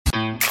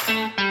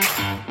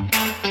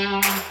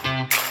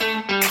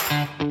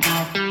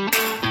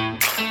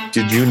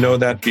Did you know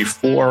that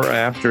before or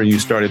after you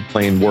started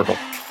playing Wordle?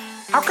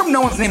 How come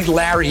no one's named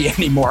Larry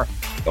anymore?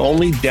 The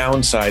only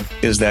downside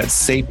is that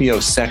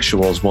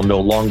sapiosexuals will no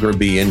longer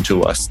be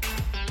into us.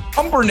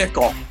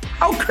 Pumpernickel.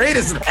 How great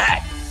is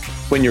that?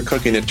 When you're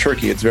cooking a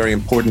turkey, it's very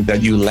important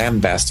that you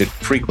lambaste it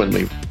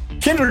frequently.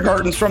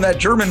 Kindergarten's from that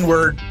German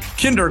word,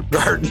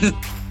 kindergarten.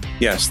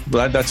 Yes,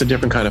 that's a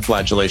different kind of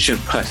flagellation,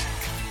 but...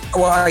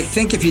 Well, I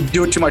think if you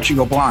do it too much, you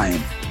go blind.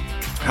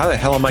 How the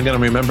hell am I going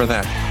to remember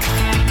that?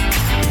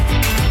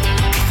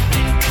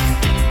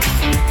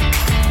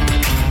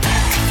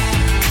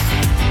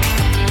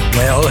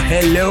 Well,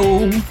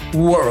 hello,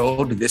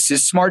 world. This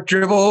is Smart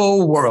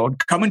Drivel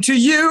World coming to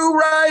you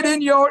right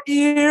in your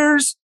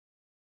ears.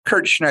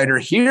 Kurt Schneider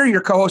here,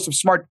 your co-host of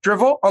Smart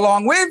Drivel,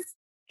 along with...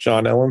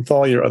 Jon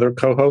Ellenthal, your other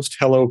co-host.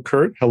 Hello,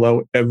 Kurt.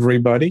 Hello,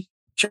 everybody.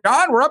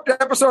 John, we're up to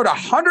episode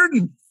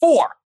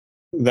 104.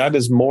 That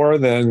is more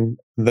than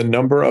the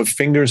number of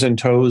fingers and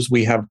toes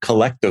we have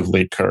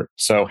collectively, Kurt.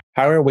 So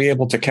how are we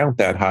able to count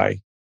that high?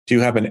 Do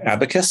you have an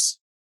abacus?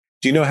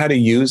 Do you know how to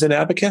use an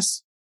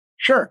abacus?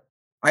 Sure.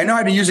 I know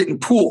how to use it in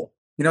pool.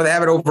 You know, they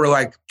have it over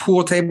like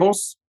pool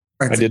tables.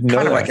 It's I didn't know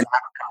kind of that. like an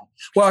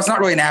abacus. Well, it's not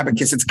really an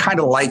abacus. It's kind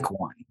of like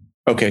one.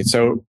 Okay,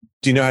 so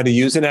do you know how to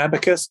use an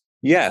abacus?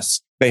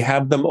 Yes, they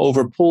have them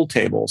over pool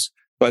tables,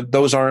 but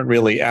those aren't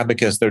really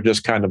abacus. They're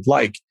just kind of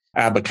like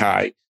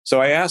abaci.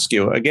 So I ask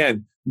you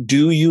again,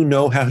 do you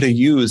know how to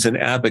use an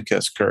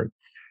abacus, Kurt?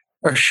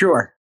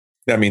 Sure.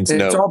 That means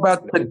no. It's all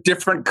about the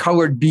different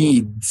colored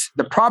beads.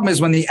 The problem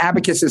is when the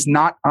abacus is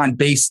not on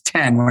base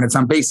 10, when it's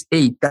on base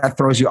 8, that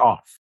throws you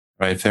off.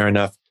 Right, fair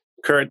enough.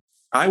 Kurt,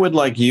 I would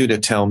like you to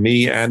tell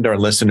me and our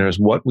listeners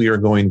what we are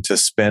going to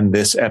spend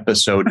this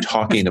episode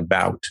talking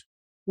about.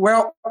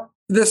 Well,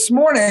 this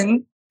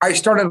morning I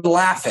started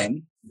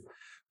laughing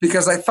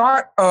because I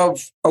thought of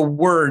a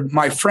word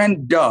my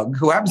friend Doug,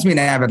 who happens to be an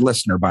avid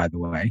listener, by the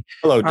way.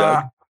 Hello,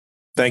 Doug.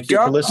 Thank you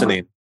for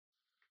listening.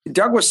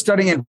 Doug was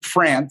studying in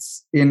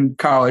France in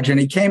college, and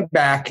he came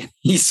back.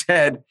 He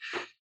said,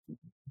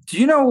 "Do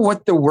you know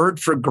what the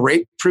word for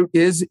grapefruit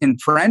is in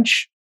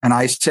French?" And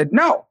I said,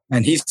 "No."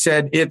 And he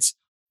said, "It's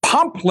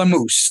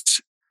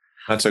pamplemousse."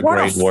 That's a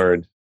great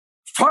word.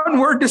 Fun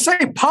word to say,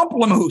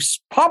 pamplemousse,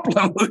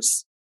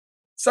 pamplemousse.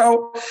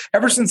 So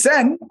ever since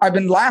then, I've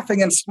been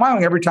laughing and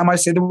smiling every time I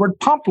say the word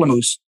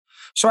pamplemousse.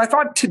 So I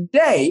thought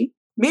today,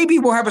 maybe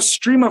we'll have a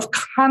stream of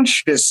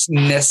conscious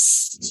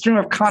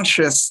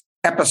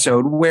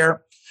episode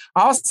where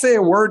I'll say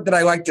a word that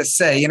I like to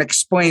say and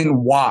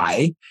explain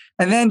why.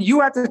 And then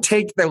you have to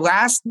take the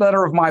last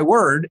letter of my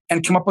word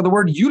and come up with a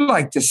word you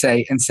like to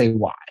say and say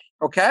why.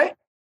 Okay?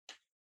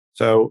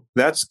 So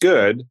that's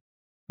good,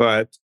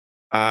 but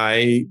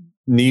I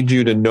need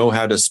you to know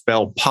how to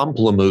spell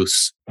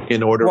pamplemousse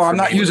in order. Well, I'm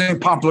not using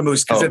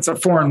pamplemousse because it's a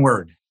foreign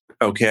word.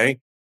 Okay.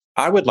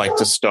 I would like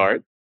to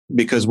start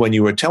because when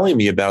you were telling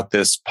me about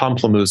this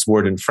pamplemousse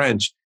word in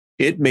French,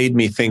 it made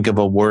me think of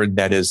a word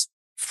that is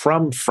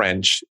from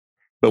French,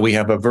 but we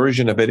have a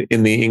version of it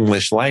in the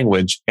English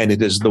language, and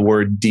it is the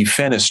word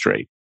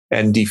defenestrate.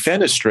 And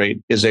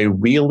defenestrate is a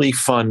really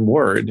fun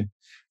word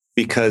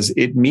because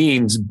it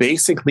means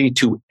basically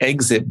to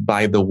exit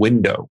by the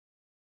window,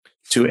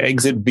 to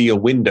exit via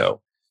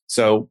window.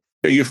 So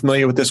are you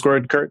familiar with this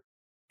word, Kurt?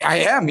 I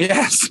am,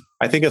 yes.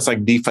 I think it's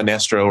like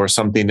defenestro or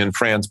something in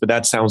France, but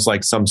that sounds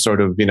like some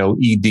sort of,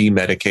 ED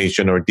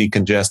medication or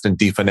decongestant,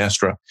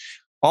 defenestra.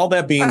 All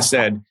that being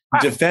said,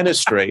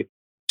 defenestrate,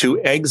 to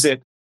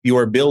exit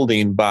your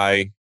building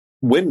by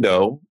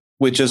window,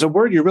 which is a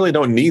word you really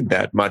don't need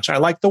that much. I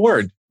like the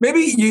word.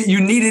 Maybe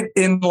you need it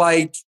in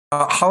like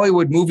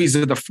Hollywood movies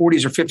of the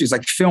 40s or 50s,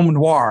 like film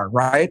noir,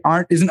 right?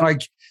 Isn't it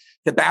like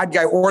the bad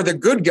guy or the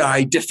good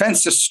guy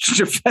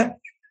defenestrated?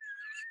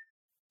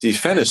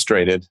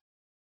 Defenestrating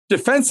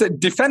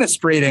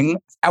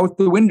out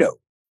the window.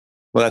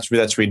 Well,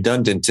 that's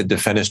redundant to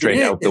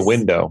defenestrate out the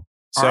window.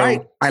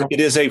 So it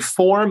is a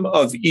form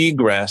of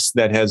egress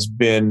that has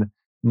been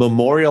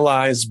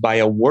memorialized by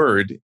a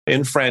word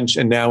in French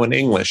and now in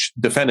English,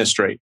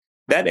 defenestrate.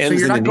 That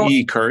ends in an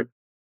E, Kurt.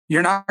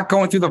 You're not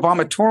going through the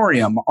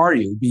vomitorium, are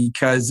you?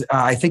 Because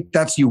I think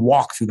that's you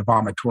walk through the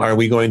vomitorium. Are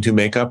we going to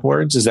make up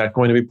words? Is that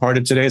going to be part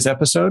of today's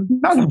episode?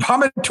 No, the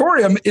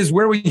vomitorium is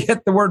where we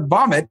get the word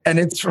vomit, and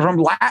it's from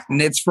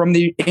Latin. It's from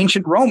the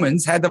ancient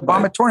Romans had the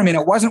vomitorium, and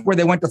it wasn't where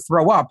they went to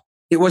throw up.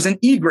 It was an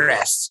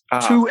egress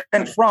to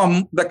and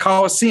from the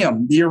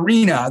Colosseum, the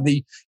arena,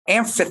 the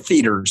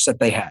amphitheaters that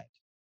they had.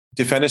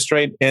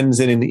 Defenestrate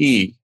ends in an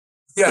E.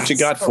 Yes. What you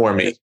got for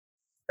me?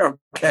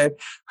 Okay.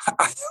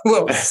 I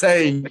will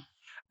say...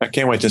 I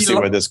can't wait to see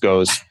where this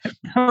goes.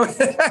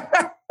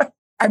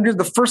 I'm just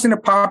the first thing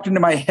that popped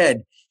into my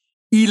head.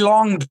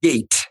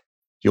 Elongate.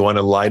 You want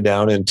to lie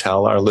down and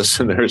tell our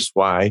listeners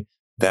why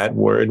that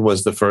word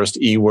was the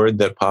first E word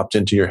that popped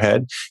into your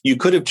head? You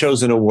could have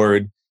chosen a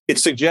word. It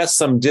suggests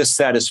some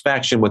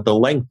dissatisfaction with the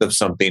length of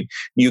something.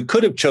 You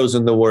could have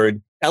chosen the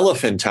word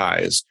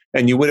elephantize,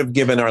 and you would have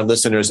given our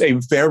listeners a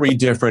very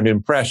different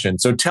impression.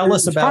 So tell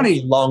us about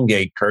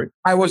elongate, Kurt.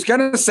 I was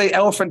going to say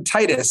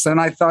elephantitis,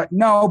 and I thought,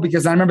 no,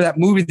 because I remember that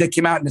movie that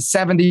came out in the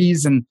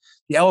 70s and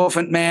the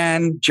Elephant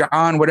Man,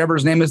 John, whatever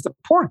his name is, the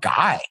poor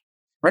guy,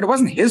 right? It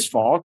wasn't his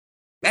fault.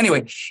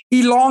 Anyway,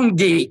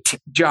 elongate,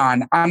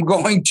 John. I'm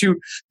going to,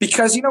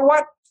 because you know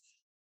what?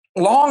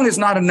 Long is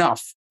not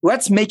enough.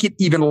 Let's make it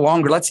even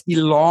longer. Let's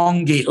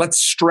elongate. Let's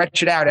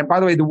stretch it out. And by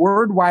the way, the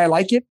word, why I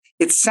like it,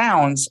 it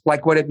sounds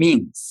like what it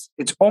means.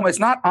 It's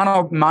not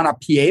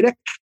onomatopoeic,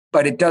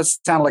 but it does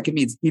sound like it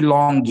means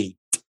elongate.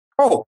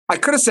 Oh, I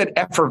could have said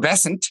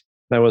effervescent.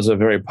 That was a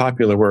very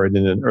popular word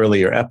in an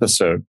earlier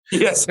episode.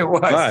 Yes, it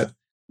was.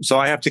 So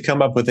I have to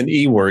come up with an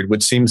E word,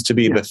 which seems to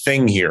be the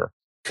thing here,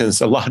 because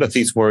a lot of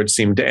these words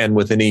seem to end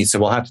with an E. So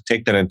we'll have to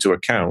take that into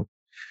account.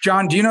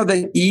 John, do you know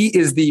that E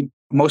is the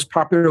most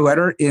popular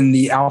letter in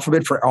the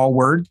alphabet for all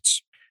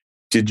words?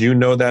 Did you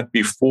know that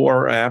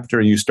before or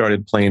after you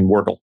started playing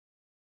Wordle?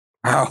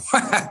 Oh,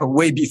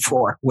 way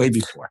before.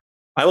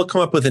 I will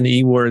come up with an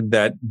E word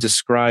that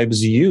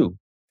describes you,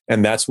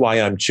 and that's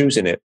why I'm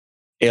choosing it.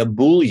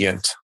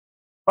 Ebullient.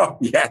 Oh,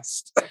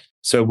 yes.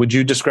 So would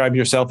you describe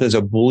yourself as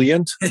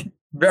ebullient?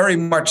 Very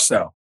much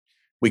so.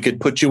 We could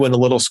put you in a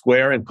little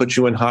square and put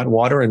you in hot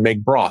water and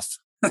make broth.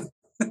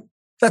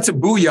 That's a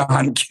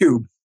bouillon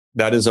cube.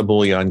 That is a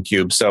bouillon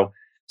cube. So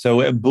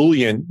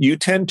ebullient, you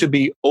tend to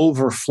be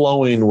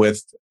overflowing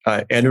with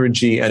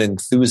energy and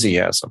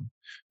enthusiasm,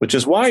 which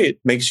is why it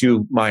makes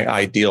you my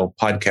ideal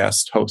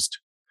podcast host,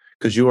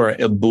 because you are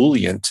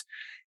ebullient.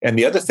 And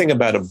the other thing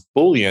about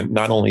ebullient,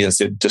 not only is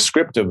it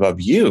descriptive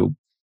of you,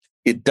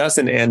 it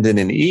doesn't end in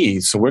an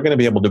E. So we're going to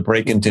be able to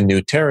break into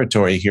new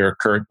territory here,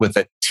 Kurt, with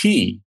a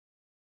T.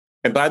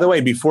 And by the way,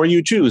 before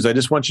you choose, I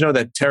just want you to know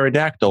that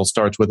pterodactyl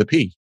starts with a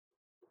P.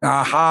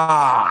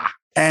 Aha.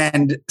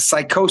 And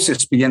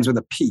psychosis begins with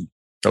a P.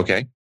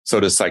 Okay. So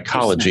does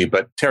psychology,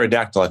 but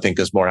pterodactyl, I think,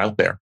 is more out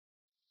there.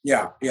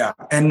 Yeah.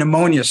 And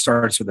pneumonia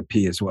starts with a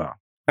P as well.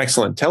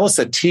 Excellent. Tell us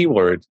a T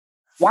word.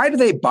 Why do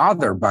they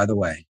bother, by the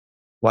way?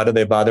 Why do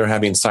they bother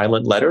having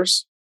silent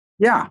letters?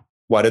 Yeah.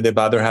 Why do they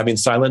bother having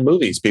silent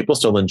movies? People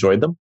still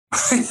enjoyed them.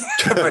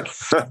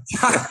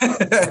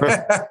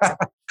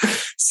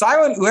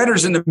 Silent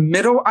letters in the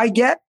middle, I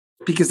get,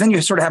 because then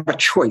you sort of have a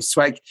choice.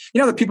 Like,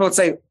 the people that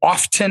say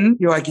often,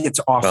 you're like, it's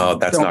often. Oh,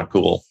 that's not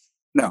cool.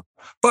 No.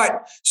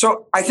 But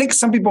so I think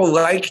some people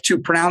like to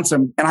pronounce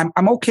them, and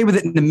I'm okay with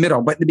it in the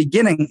middle, but in the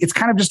beginning, it's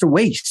kind of just a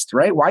waste,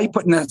 right? Why are you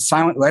putting a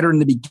silent letter in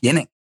the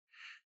beginning?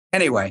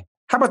 Anyway,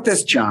 how about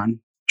this, John?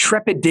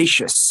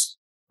 Trepidatious.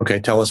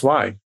 Okay, tell us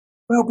why.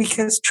 Well,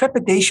 because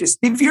trepidatious,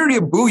 if you're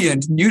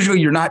ebullient, usually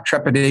you're not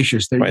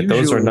trepidatious. Right,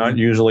 those are not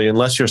usually,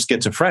 unless you're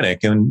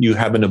schizophrenic and you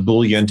have an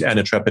ebullient and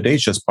a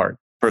trepidatious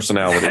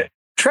personality.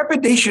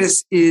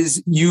 Trepidatious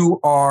is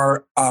you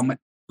are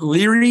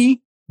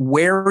leery,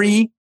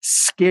 wary,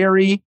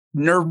 scary,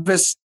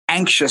 nervous,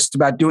 anxious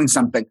about doing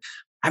something.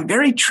 I'm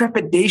very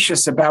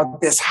trepidatious about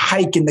this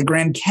hike in the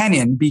Grand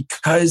Canyon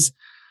because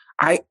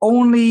I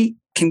only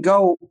can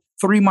go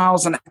 3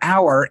 miles an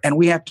hour and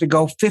we have to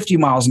go 50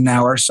 miles an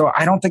hour. So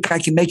I don't think I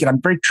can make it.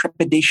 I'm very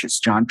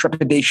trepidatious, John,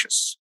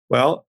 trepidatious.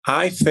 Well,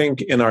 I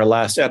think in our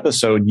last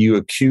episode, you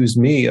accused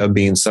me of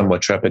being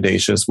somewhat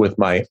trepidatious with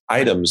my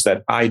items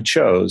that I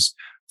chose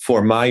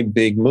for my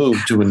big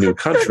move to a new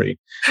country.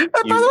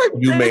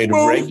 You made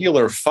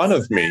regular fun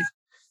of me.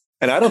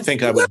 And I don't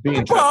think I was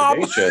being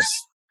trepidatious.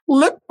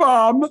 Lip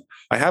balm.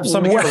 I have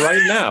some here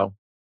right now.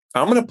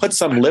 I'm going to put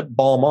some lip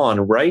balm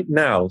on right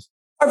now.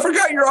 I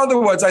forgot your other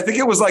ones. I think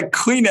it was like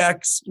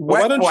Kleenex.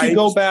 Why don't you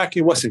go back?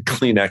 It wasn't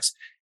Kleenex.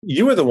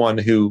 You were the one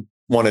who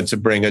wanted to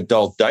bring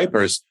adult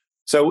diapers.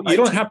 So you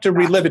don't have to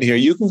relive it here.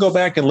 You can go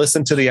back and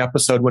listen to the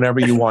episode whenever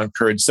you want,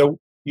 Kurt. So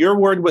your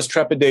word was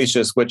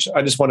trepidatious, which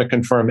I just want to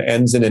confirm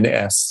ends in an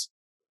S.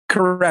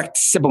 Correct.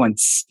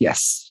 Sibilance.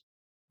 Yes.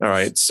 All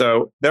right.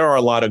 So there are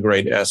a lot of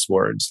great S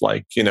words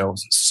like,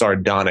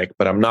 sardonic,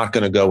 but I'm not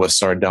going to go with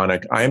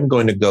sardonic. I'm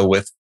going to go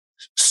with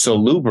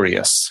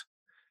salubrious,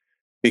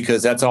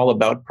 because that's all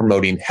about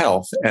promoting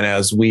health. And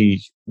as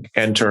we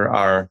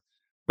enter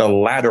the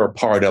latter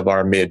part of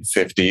our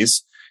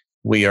mid-50s,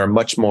 we are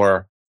much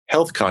more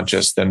health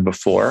conscious than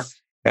before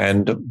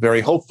and very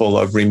hopeful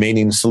of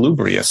remaining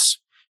salubrious.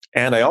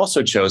 And I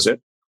also chose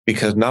it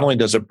because not only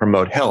does it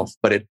promote health,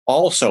 but it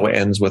also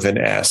ends with an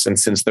S. And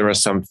since there are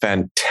some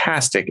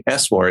fantastic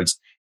S words,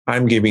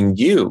 I'm giving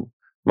you,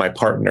 my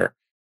partner,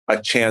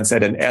 a chance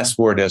at an S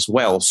word as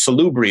well.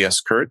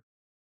 Salubrious, Kurt.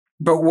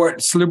 But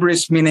what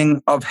salubrious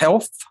meaning of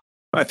health?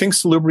 I think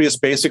salubrious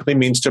basically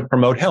means to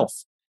promote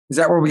health. Is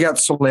that where we got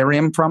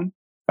solarium from?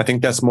 I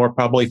think that's more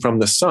probably from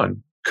the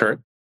sun,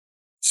 Kurt.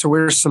 So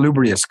where does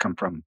salubrious come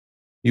from?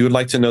 You would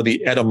like to know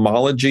the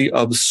etymology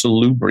of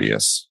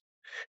salubrious.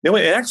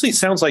 It actually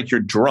sounds like you're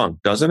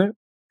drunk, doesn't it?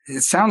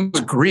 It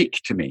sounds Greek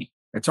to me.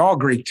 It's all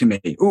Greek to me.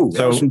 Ooh,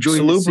 so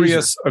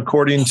salubrious,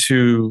 according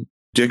to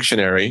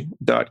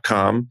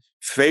dictionary.com,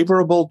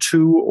 favorable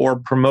to or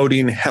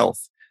promoting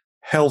health.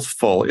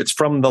 Healthful. It's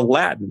from the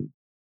Latin,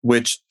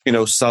 which,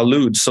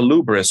 salud,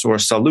 salubris, or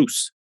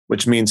salus,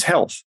 which means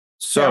health.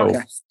 So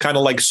kind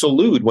of like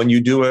salute when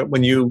you do it,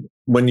 what do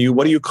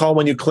you call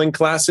when you clink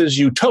glasses?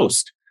 You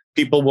toast.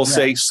 People will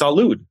say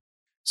salute.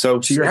 So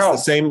it's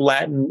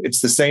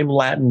the same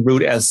Latin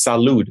root as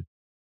salud.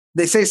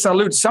 They say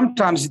salute.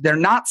 Sometimes they're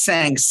not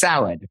saying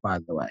salad, by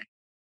the way.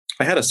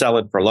 I had a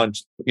salad for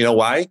lunch. You know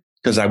why?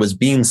 Because I was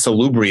being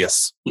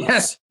salubrious.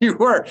 Yes, you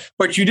were.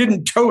 But you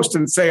didn't toast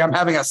and say, I'm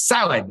having a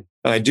salad.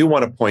 And I do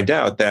want to point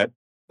out that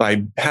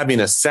by having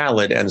a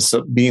salad and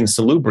being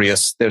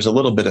salubrious, there's a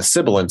little bit of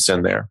sibilance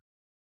in there.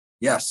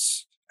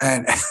 Yes.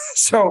 And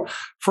so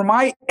for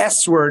my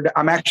S word,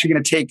 I'm actually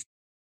going to take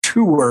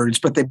 2 words,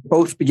 but they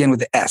both begin with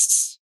the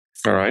S.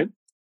 All right.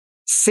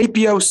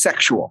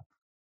 Sapiosexual.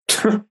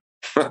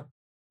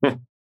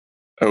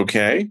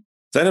 Okay. Does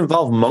that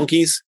involve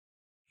monkeys?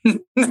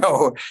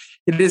 No,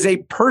 it is a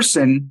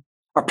person.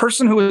 A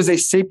person who is a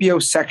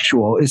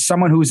sapiosexual is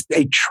someone who's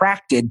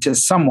attracted to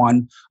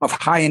someone of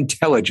high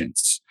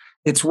intelligence.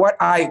 It's what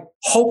I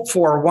hope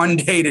for one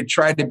day to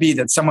try to be,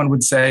 that someone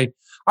would say,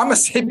 I'm a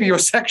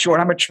sapiosexual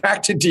and I'm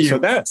attracted to you.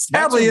 So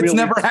sadly, it's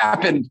never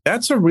happened.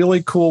 That's a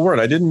really cool word.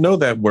 I didn't know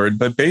that word,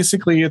 but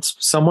basically it's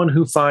someone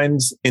who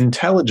finds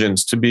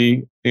intelligence to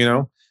be,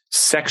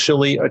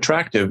 sexually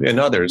attractive in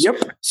others.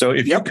 Yep. So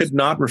if you could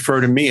not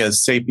refer to me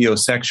as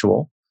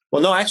sapiosexual,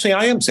 well, no, actually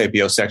I am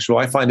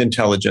sapiosexual. I find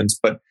intelligence,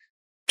 but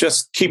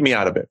just keep me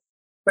out of it.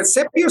 But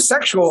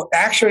sapiosexual,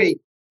 actually,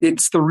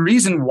 it's the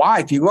reason why,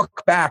 if you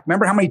look back,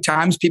 remember how many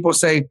times people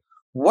say,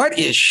 what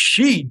is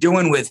she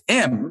doing with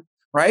him?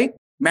 Right?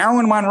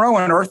 Marilyn Monroe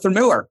and Arthur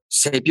Miller,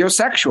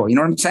 sapiosexual. You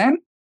know what I'm saying?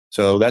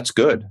 So that's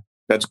good.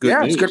 That's good.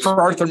 Yeah, news. It's good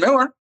for Arthur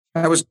Miller.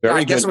 I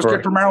guess it was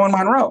good for Marilyn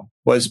Monroe.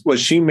 Was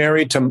she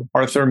married to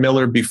Arthur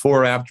Miller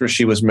before or after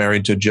she was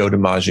married to Joe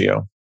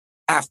DiMaggio?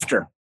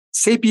 After.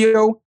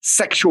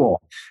 Sapiosexual.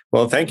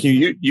 Well, thank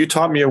you. You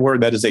taught me a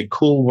word that is a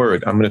cool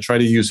word. I'm going to try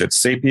to use it.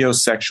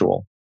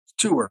 Sapiosexual.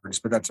 2 words,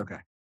 but that's okay.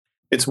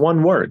 It's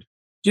 1 word.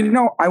 Do you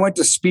know I went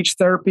to speech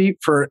therapy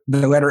for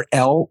the letter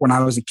L when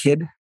I was a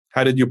kid?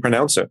 How did you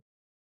pronounce it?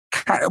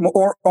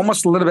 Or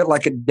almost a little bit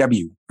like a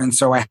W. And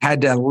so I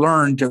had to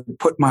learn to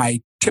put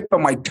my tip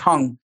of my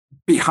tongue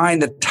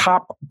behind the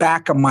top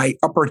back of my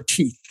upper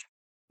teeth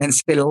and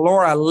say,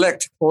 Laura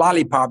licked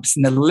lollipops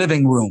in the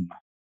living room.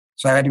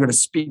 So I had to go to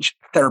speech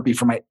therapy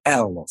for my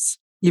L's.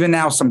 Even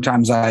now,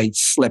 sometimes I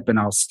slip and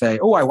I'll say,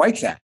 oh, I like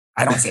that.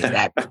 I don't say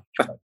that.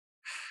 All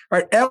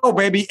right, L,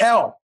 baby,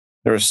 L.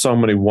 There are so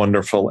many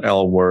wonderful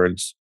L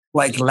words.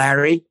 Like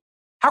Larry.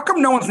 How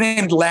come no one's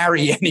named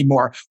Larry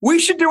anymore? We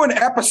should do an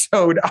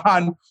episode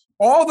on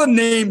all the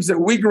names that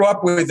we grew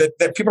up with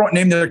that people don't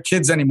name their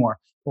kids anymore.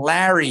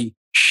 Larry,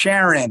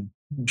 Sharon,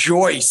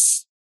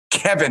 Joyce,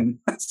 Kevin,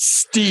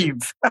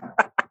 Steve.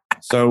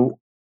 So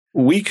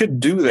we could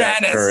do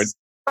that, Dennis.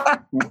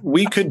 Kurt.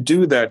 We could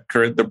do that,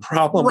 Kurt. The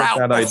problem Ralph,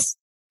 with that,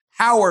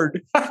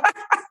 Howard,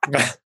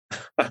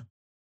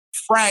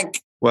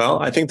 Frank. Well,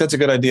 I think that's a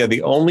good idea.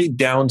 The only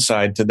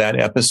downside to that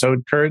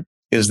episode, Kurt,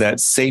 is that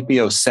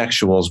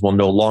sapiosexuals will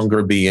no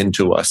longer be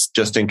into us,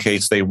 just in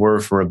case they were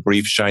for a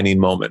brief shining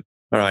moment.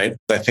 All right.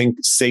 I think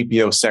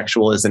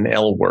sapiosexual is an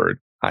L word.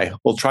 I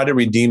will try to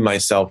redeem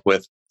myself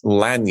with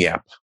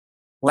lanyap.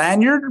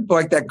 Lanyard,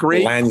 like that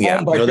great lanyap.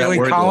 poem by Billy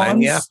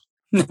Collins? Lanyap?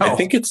 No. I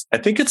think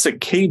it's a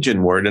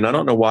Cajun word, and I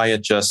don't know why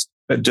it just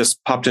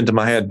popped into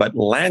my head. But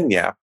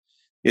lanyap,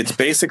 it's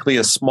basically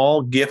a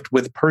small gift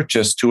with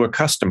purchase to a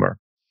customer.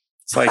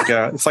 It's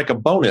like a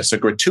bonus, a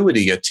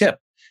gratuity, a tip.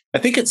 I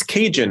think it's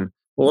Cajun.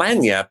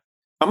 Lanyap.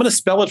 I'm going to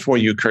spell it for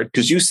you, Kurt,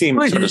 because you seem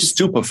sort of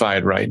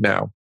stupefied right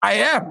now. I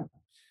am.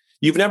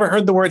 You've never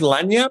heard the word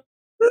lanyap?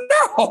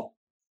 No.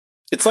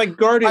 It's like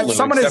garden glue,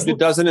 except it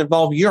doesn't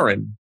involve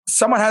urine.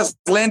 Someone has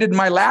landed in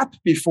my lap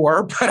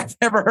before, but I've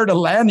never heard of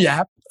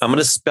lanyap. I'm going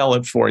to spell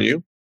it for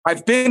you.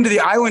 I've been to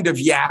the island of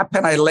Yap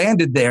and I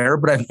landed there,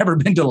 but I've never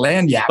been to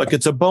lanyap. Look,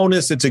 it's a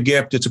bonus, it's a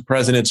gift, it's a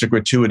present, it's a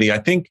gratuity. I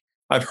think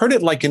I've heard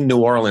it like in New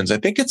Orleans. I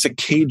think it's a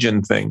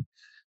Cajun thing.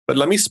 But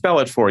let me spell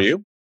it for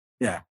you.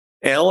 Yeah.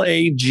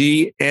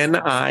 Lagniappe.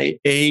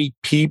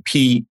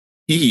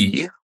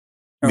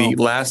 The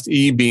last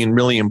E being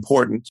really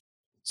important.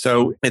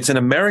 So it's an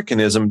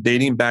Americanism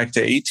dating back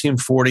to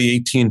 1840,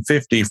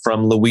 1850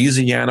 from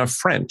Louisiana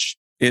French.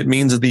 It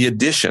means the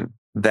addition,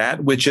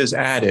 that which is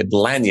added,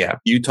 lanyap.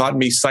 You taught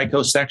me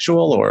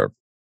psychosexual or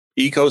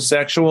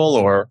ecosexual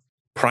or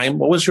prime.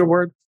 What was your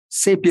word?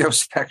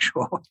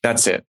 Sapiosexual.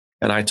 That's it.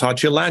 And I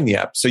taught you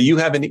lanyap. So you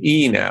have an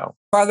E now.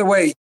 By the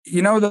way,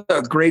 you know the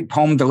great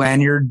poem, The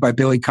Lanyard by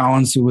Billy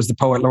Collins, who was the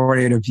poet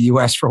laureate of the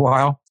U.S. for a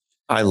while?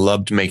 I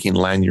loved making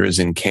lanyards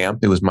in camp.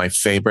 It was my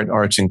favorite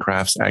arts and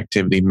crafts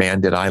activity.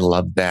 Man, did I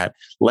love that.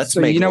 Let's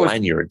make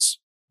lanyards.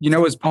 You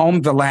know his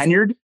poem, The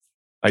Lanyard?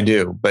 I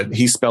do, but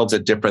he spells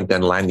it different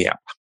than lanyap.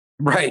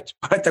 Right.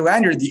 But the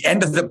lanyard, the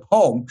end of the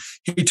poem,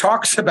 he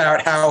talks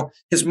about how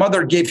his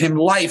mother gave him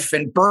life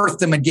and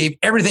birthed him and gave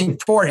everything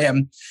for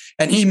him.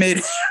 And he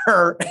made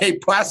her a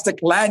plastic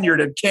lanyard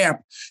at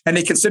camp and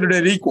they considered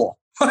it equal.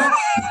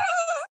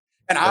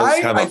 And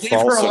I gave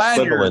her a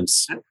lanyard.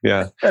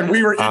 Yeah. And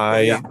we were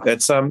equal.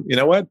 That's you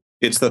know what?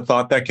 It's the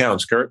thought that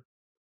counts, Kurt.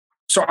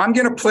 So I'm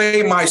going to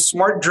play my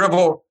Smart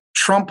Drivel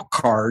trump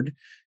card,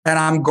 and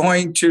I'm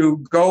going to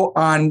go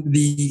on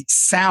the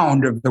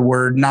sound of the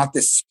word, not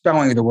the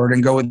spelling of the word,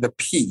 and go with the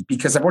P,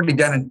 because I've already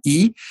done an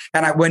E.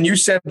 And when you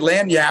said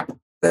lanyap,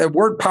 the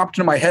word popped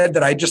into my head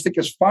that I just think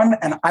is fun,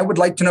 and I would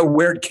like to know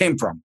where it came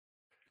from.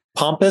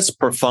 Pompous,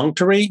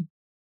 perfunctory?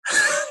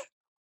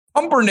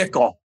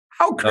 Pumpernickel.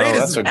 How great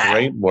is that? That's a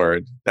great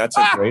word. That's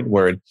a great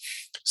word.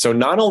 So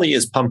not only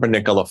is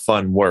pumpernickel a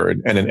fun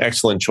word and an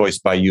excellent choice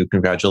by you,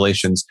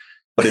 congratulations,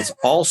 but it's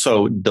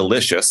also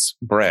delicious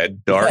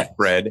bread, dark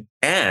bread.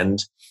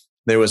 And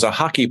there was a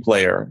hockey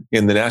player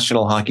in the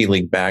National Hockey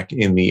League back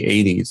in the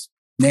 80s.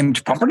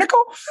 Named Pumpernickel?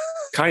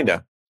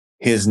 Kinda.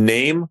 His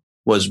name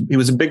he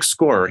was a big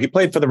scorer. He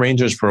played for the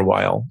Rangers for a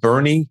while,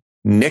 Bernie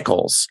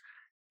Nichols.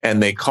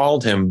 And they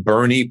called him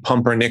Bernie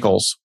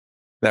Pumpernickels.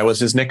 That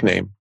was his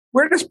nickname.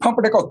 Where does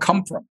pumpernickel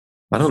come from?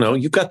 I don't know.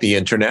 You've got the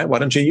internet. Why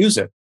don't you use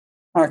it?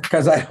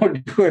 Because I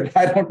don't do it.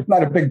 I'm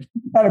not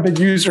a big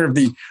user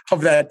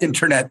of that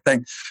internet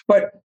thing.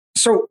 But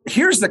so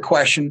here's the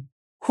question: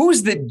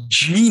 who's the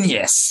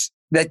genius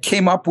that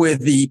came up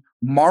with the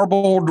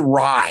marbled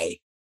rye?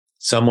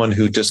 Someone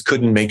who just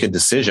couldn't make a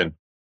decision.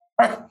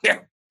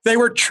 They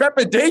were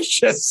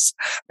trepidatious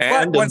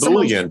and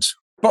ebullient.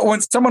 But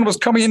when someone was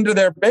coming into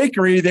their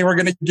bakery, they were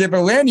going to give a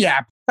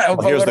lanyap. Well,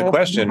 here's the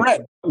question.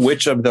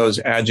 Which of those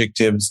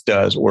adjectives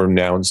or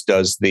nouns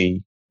does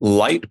the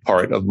light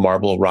part of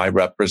marble rye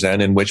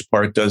represent, and which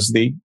part does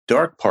the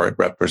dark part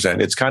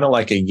represent? It's kind of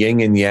like a yin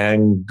and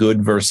yang,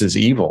 good versus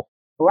evil.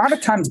 A lot of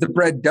times the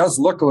bread does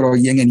look a little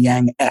yin and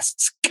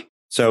yang-esque.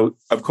 So,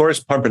 of course,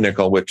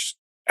 pumpernickel, which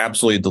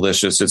absolutely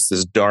delicious. It's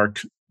this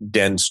dark,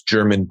 dense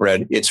German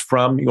bread. It's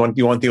from, you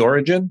want the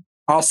origin?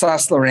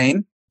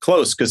 Alsace-Lorraine.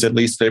 Close, because at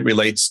least it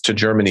relates to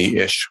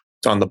Germany-ish.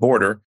 It's on the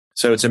border.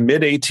 So it's a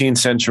mid-18th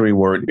century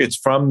word. It's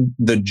from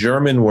the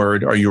German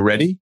word. Are you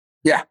ready?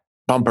 Yeah.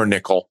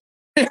 Pumpernickel.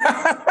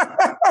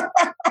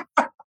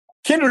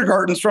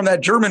 Kindergarten's from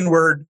that German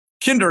word,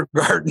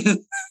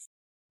 kindergarten.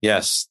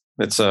 Yes.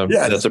 That's a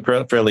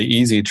fairly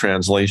easy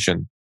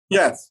translation.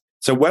 Yes.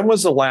 So when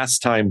was the last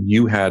time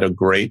you had a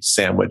great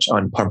sandwich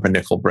on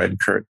pumpernickel bread,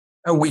 Kurt?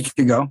 A week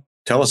ago.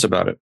 Tell us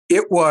about it.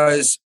 It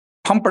was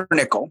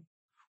pumpernickel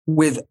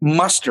with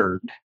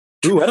mustard.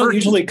 Ooh, I don't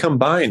usually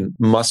combine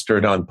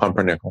mustard on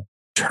pumpernickel.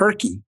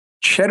 Turkey,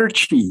 cheddar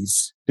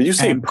cheese. Did you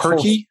say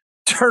perky?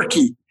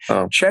 Turkey,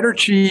 cheddar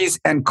cheese,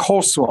 and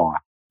coleslaw.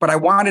 But I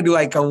wanted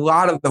like a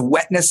lot of the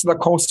wetness of the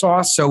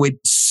coleslaw, so it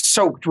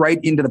soaked right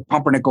into the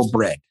pumpernickel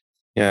bread.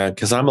 Yeah,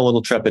 because I'm a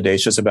little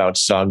trepidatious about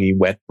soggy,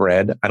 wet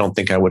bread. I don't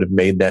think I would have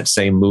made that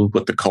same move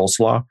with the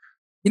coleslaw.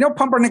 You know,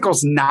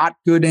 pumpernickel's not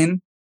good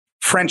in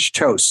French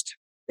toast.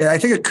 I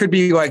think it could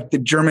be like the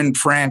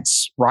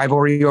German-France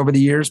rivalry over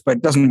the years, but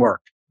it doesn't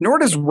work. Nor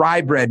does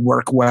rye bread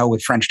work well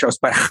with French toast,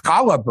 but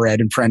challah bread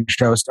and French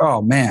toast,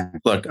 oh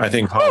man. Look, I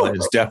think challah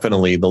is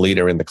definitely the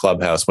leader in the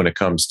clubhouse when it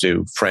comes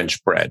to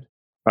French bread.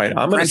 All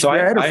right, French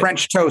bread or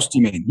French toast,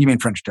 you mean? You mean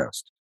French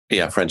toast?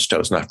 Yeah, French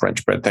toast, not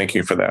French bread. Thank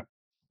you for that.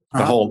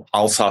 The whole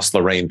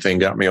Alsace-Lorraine thing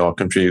got me all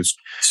confused.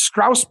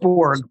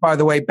 Strasbourg, by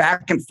the way,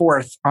 back and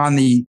forth on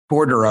the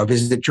border of,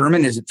 is it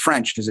German? Is it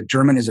French? Is it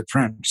German? Is it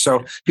French?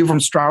 So people from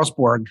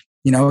Strasbourg,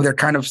 they're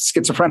kind of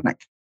schizophrenic.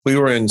 We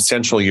were in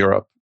Central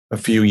Europe a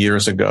few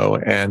years ago,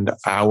 and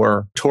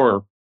our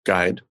tour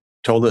guide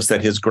told us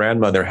that his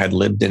grandmother had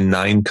lived in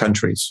 9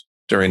 countries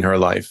during her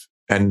life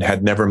and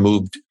had never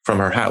moved from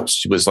her house.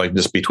 She was like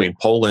just between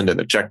Poland and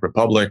the Czech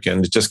Republic,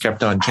 and it just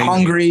kept on changing.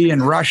 Hungary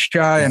and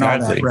Russia and all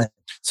that. Right.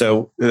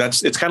 So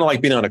it's kind of like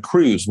being on a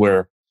cruise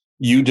where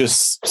you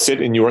just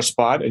sit in your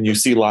spot and you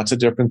see lots of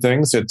different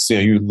things. It's,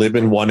 you live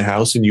in one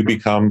house and you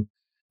become,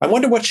 I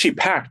wonder what she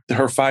packed,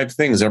 her 5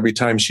 things every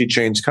time she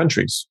changed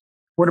countries.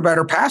 What about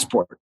her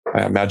passport?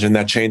 I imagine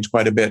that changed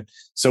quite a bit.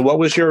 So what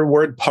was your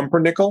word,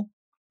 pumpernickel?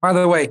 By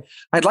the way,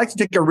 I'd like to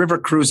take a river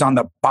cruise on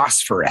the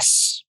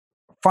Bosphorus.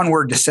 Fun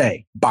word to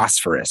say,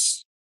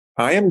 Bosphorus.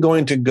 I am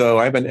going to go,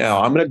 I have an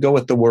L. I'm going to go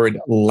with the word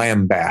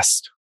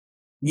lambast.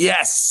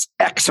 Yes,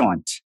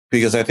 excellent.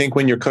 Because I think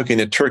when you're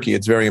cooking a turkey,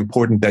 it's very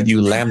important that you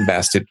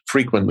lambast it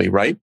frequently,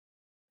 right?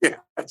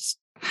 Yes.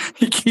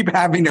 You keep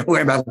having to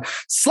lambast.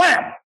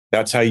 Slam!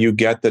 That's how you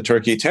get the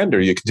turkey tender.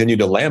 You continue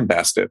to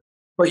lambast it.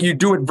 But you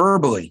do it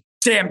verbally.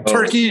 Damn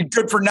turkey,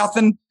 good for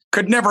nothing.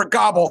 Could never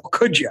gobble,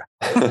 could you?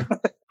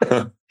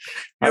 Your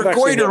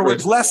goiter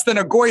was less than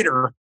a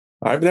goiter.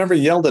 I've never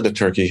yelled at a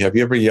turkey. Have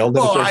you ever yelled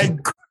at a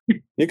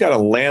turkey? You got to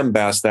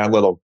lambast that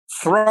little.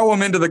 Throw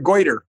them into the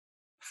goiter.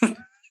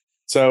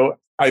 So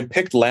I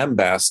picked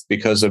lambast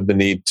because of the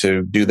need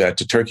to do that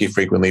to turkey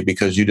frequently,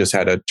 because you just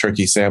had a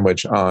turkey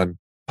sandwich on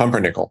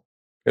pumpernickel.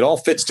 It all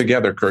fits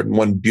together, Kurt, in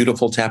one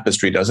beautiful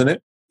tapestry, doesn't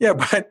it? Yeah,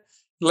 but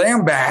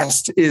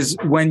lambast is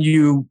when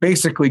you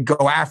basically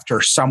go after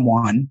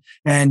someone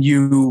and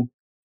you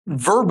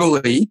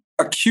verbally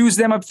accuse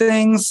them of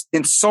things,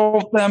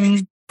 insult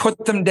them,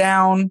 put them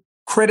down,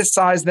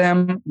 criticize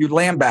them. You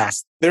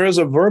lambast. There is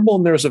a verbal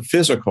and there's a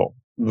physical.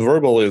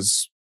 Verbal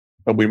is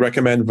We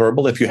recommend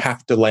verbal. If you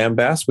have to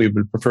lambaste, we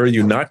would prefer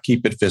you not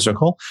keep it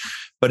physical.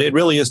 But it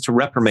really is to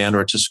reprimand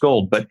or to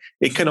scold. But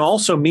it can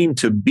also mean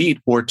to beat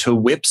or to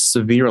whip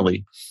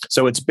severely.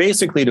 So it's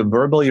basically to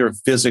verbally or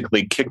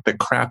physically kick the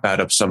crap out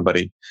of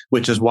somebody,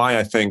 which is why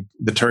I think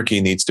the turkey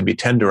needs to be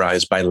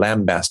tenderized by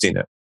lambasting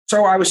it.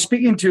 So I was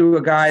speaking to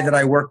a guy that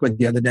I worked with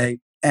the other day,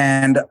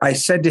 and I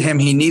said to him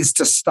he needs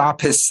to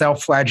stop his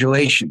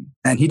self-flagellation.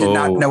 And he did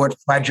not know what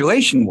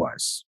flagellation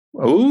was.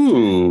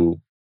 Ooh.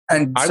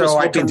 And I was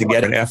hoping to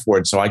get an F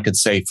word so I could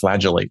say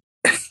flagellate.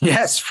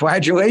 Yes,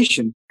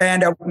 flagellation.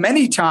 And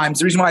many times,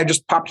 the reason why I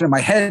just popped into my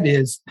head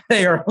is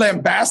they are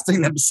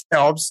lambasting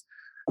themselves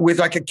with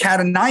like a cat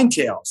o' nine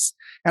tails.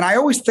 And I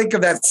always think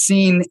of that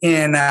scene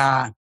in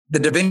the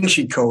Da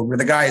Vinci Code where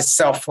the guy is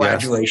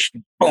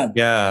self-flagellation. Yes. Boom.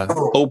 Yeah.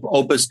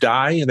 Opus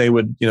Dei,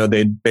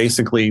 they'd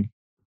basically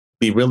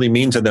be really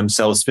mean to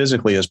themselves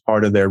physically as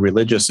part of their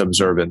religious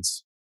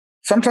observance.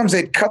 Sometimes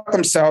they'd cut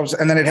themselves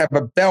and then they'd have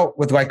a belt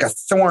with like a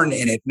thorn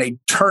in it. And they'd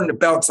turn the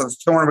belt so the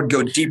thorn would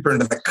go deeper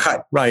into the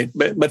cut. Right.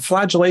 But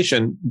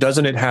flagellation,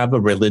 doesn't it have a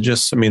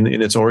religious, in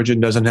its origin,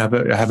 doesn't have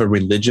a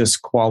religious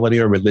quality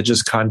or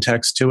religious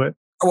context to it?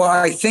 Well,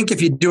 I think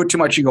if you do it too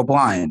much, you go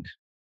blind.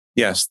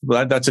 Yes,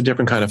 that's a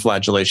different kind of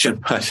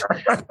flagellation.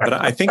 But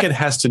I think it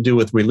has to do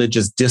with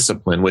religious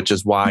discipline, which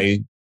is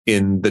why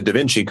in the Da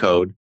Vinci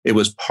Code, it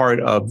was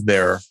part of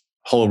their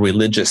whole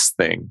religious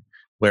thing.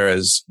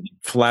 Whereas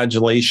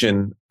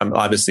flagellation,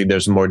 obviously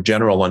there's a more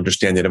general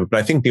understanding of it, but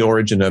I think the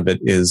origin of it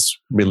is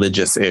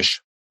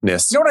religious-ishness.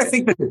 You know what I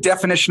think the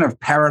definition of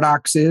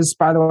paradox is,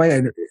 by the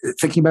way,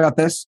 thinking about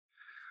this?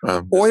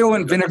 Oil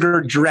and vinegar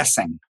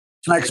dressing.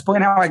 Can I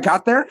explain how I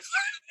got there?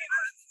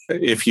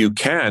 If you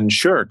can,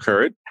 sure,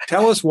 Kurt.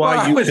 Tell us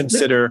why you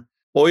consider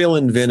oil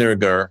and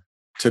vinegar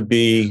to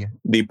be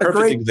the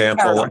perfect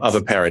example of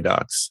a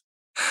paradox.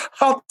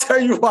 I'll tell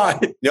you why.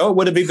 It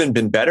would have even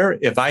been better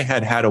if I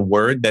had a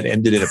word that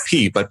ended in a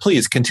P, but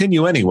please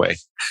continue anyway.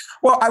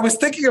 Well, I was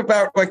thinking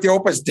about like the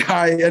Opus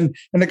Dei and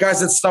the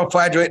guys that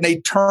self-flagellate, and they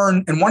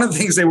turn, and one of the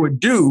things they would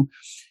do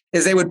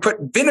is they would put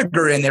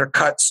vinegar in their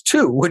cuts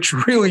too, which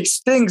really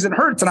stings and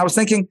hurts. And I was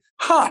thinking,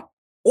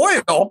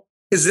 oil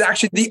is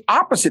actually the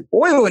opposite.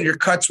 Oil in your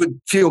cuts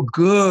would feel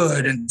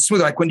good and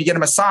smooth. Like when you get a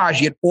massage,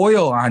 you get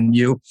oil on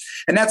you,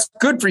 and that's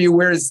good for you.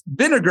 Whereas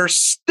vinegar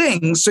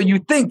stings. So you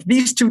think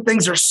these two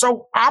things are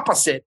so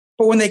opposite,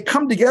 but when they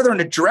come together in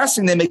a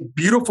dressing, they make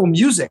beautiful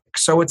music.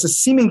 So it's a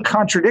seeming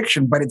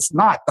contradiction, but it's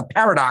not. The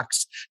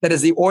paradox that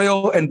is the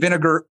oil and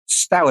vinegar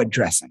salad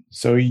dressing.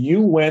 So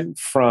you went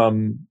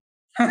from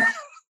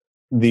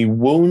the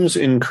wounds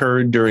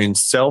incurred during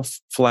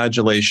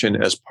self-flagellation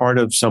as part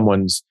of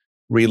someone's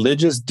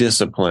religious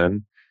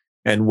discipline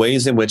and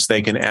ways in which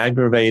they can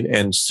aggravate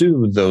and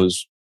soothe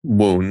those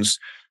wounds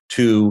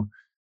to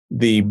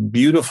the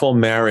beautiful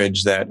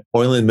marriage that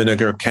oil and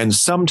vinegar can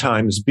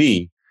sometimes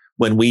be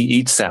when we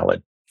eat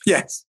salad.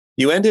 Yes.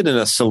 You ended in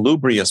a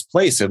salubrious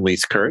place, at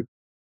least, Kurt.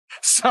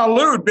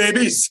 Salud,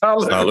 baby.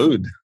 Salud.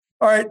 Salud.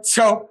 All right.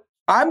 So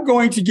I'm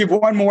going to give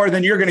one more,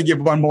 then you're going to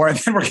give one more, and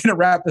then we're going to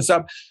wrap this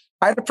up.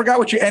 I forgot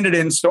what you ended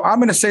in, so I'm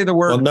going to say the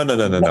word. Well,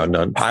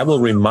 no. I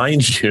will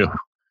remind you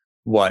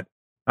what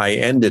I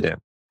ended in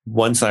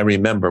once I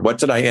remember. What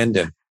did I end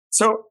in?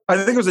 So I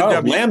think it was a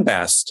W.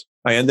 Lambast.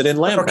 I ended in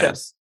lambast. Okay.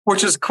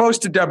 Which is close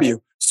to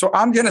W. So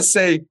I'm going to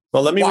say.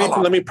 Well, let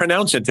me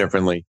pronounce it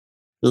differently.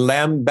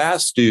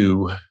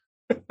 Lambastu.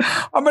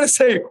 I'm going to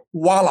say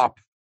wallop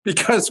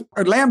because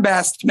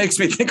lambast makes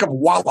me think of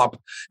wallop.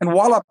 And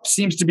wallop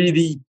seems to be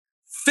the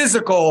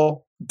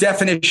physical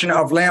definition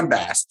of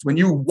lambast. When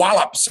you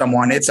wallop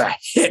someone, it's a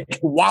hit.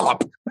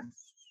 Wallop.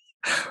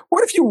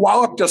 What if you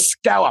walloped a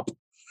scallop?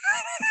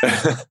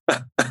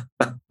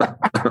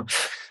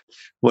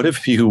 What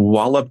if you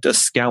walloped a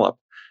scallop?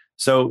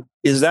 So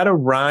is that a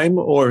rhyme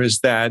or is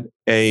that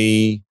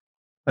an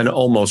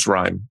almost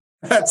rhyme?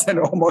 That's an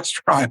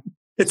almost rhyme.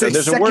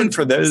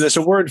 There's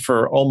a word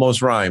for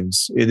almost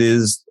rhymes. It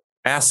is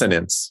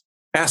assonance.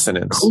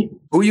 Assonance.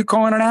 Who are you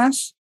calling an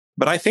ass?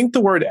 But I think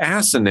the word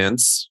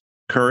assonance,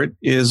 Kurt,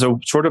 is a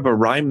sort of a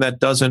rhyme that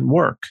doesn't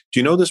work. Do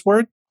you know this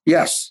word?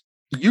 Yes.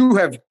 You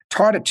have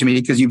taught it to me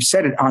because you've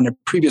said it on a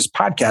previous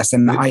podcast.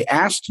 And I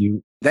asked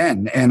you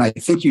then, and I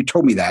think you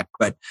told me that,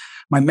 but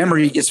my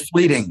memory is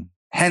fleeting.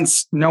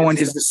 Hence, no one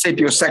is the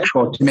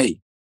sapiosexual to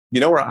me. You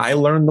know where I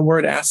learned the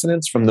word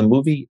assonance? From the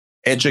movie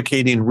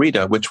Educating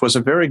Rita, which was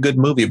a very good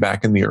movie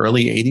back in the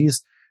early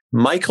 80s.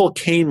 Michael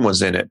Caine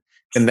was in it.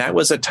 And that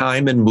was a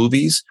time in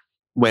movies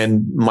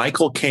when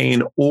Michael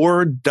Caine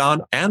or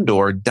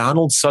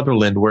Donald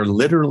Sutherland were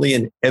literally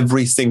in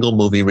every single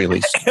movie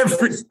released.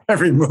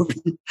 every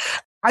movie.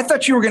 I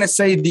thought you were going to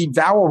say the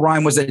vowel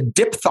rhyme was a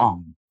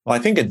diphthong. Well, I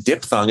think a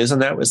diphthong, isn't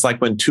that? It's like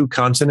when two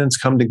consonants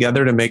come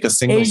together to make a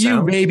single sound.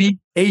 A-U, baby.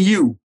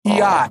 A-U.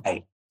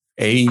 E-I.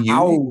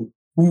 A-U.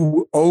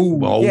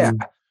 Oh, yeah.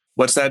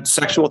 What's that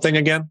sexual thing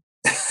again?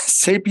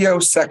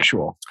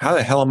 Sapiosexual. How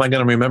the hell am I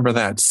going to remember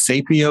that?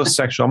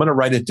 Sapiosexual. I'm going to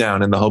write it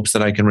down in the hopes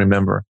that I can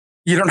remember.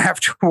 You don't have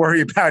to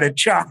worry about it,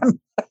 John.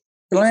 Let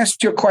me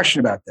ask you a question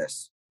about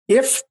this.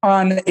 If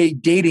on a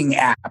dating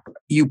app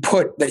you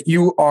put that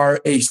you are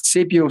a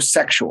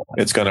sapiosexual,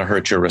 it's going to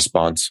hurt your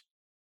response.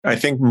 I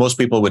think most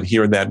people would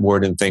hear that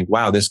word and think,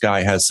 wow, this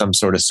guy has some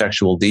sort of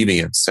sexual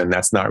deviance, and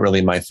that's not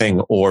really my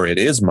thing, or it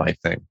is my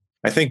thing.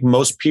 I think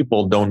most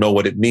people don't know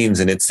what it means,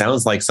 and it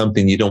sounds like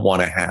something you don't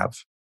want to have.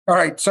 All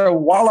right. So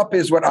wallop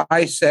is what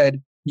I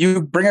said.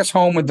 You bring us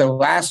home with the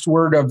last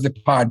word of the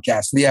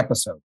podcast, the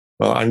episode.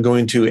 Well, I'm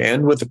going to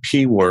end with a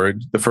P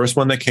word, the first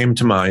one that came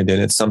to mind,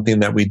 and it's something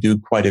that we do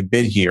quite a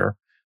bit here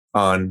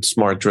on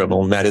Smart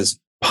Drivel, and that is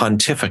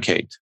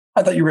pontificate.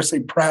 I thought you were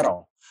saying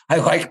prattle. I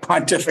like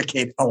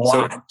pontificate a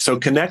lot. So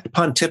connect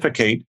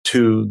pontificate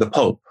to the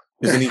Pope.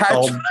 Isn't he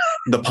called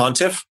the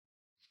pontiff?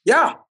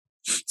 Yeah.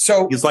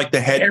 So he's like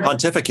the head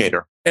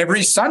pontificator.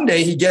 Every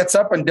Sunday he gets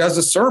up and does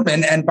a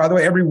sermon. And by the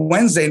way, every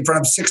Wednesday in front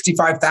of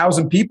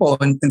 65,000 people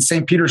in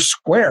St. Peter's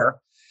Square,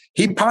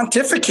 he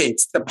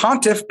pontificates. The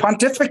pontiff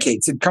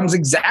pontificates. It comes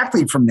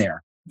exactly from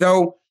there.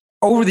 Though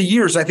over the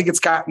years, I think it's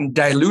gotten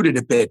diluted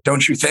a bit,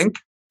 don't you think?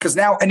 Because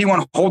now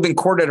anyone holding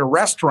court at a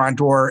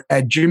restaurant or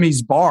at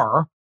Jimmy's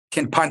bar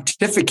can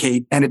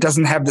pontificate, and it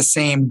doesn't have the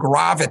same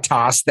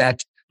gravitas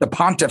that the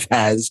pontiff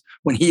has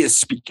when he is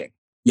speaking.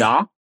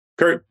 Yeah?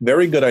 Kurt,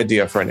 very good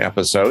idea for an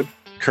episode.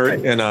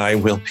 Kurt and I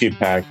will be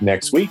back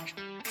next week,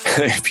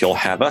 if you'll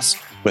have us,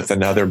 with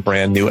another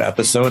brand new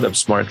episode of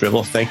Smart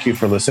Drivel. Thank you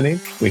for listening.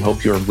 We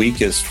hope your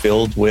week is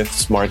filled with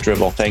Smart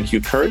Drivel. Thank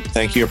you, Kurt.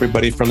 Thank you,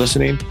 everybody, for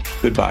listening.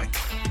 Goodbye.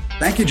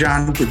 Thank you,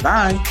 John.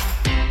 Goodbye.